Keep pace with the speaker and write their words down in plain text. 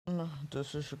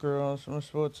This is your girl, Awesome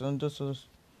Sports, and this is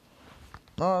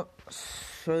not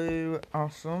so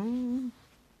awesome.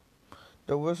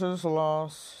 The Wizards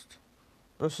lost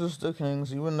versus the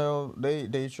Kings, even though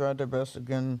they tried their best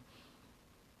again.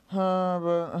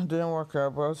 But it didn't work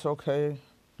out, but it's okay.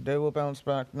 They will bounce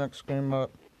back next game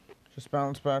up. Just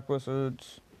bounce back,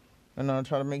 Wizards. And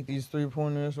try to make these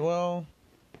 3-pointers well.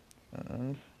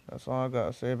 And that's all I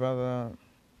gotta say about that.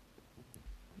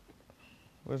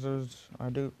 Wizards, I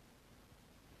do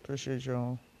appreciate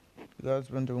y'all. You guys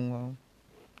been doing well.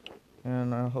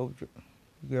 And I hope you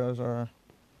guys are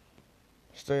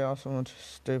stay awesome and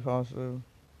stay positive.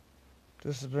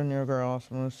 This has been your girl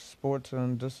Awesome Sports,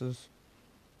 and this is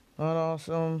not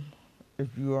awesome. If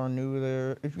you are new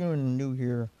there, if you're new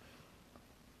here,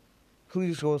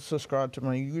 please go subscribe to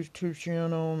my YouTube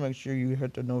channel. Make sure you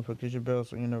hit the notification bell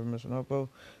so you never miss an upload.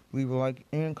 Leave a like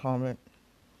and comment.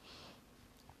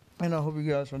 And I hope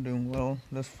you guys are doing well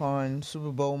this fine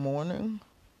Super Bowl morning.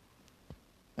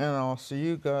 And I'll see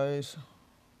you guys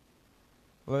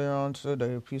later on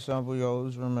today. Peace out, we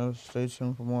always remember, stay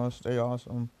tuned for more, stay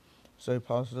awesome, stay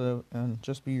positive, and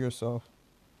just be yourself.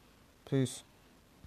 Peace.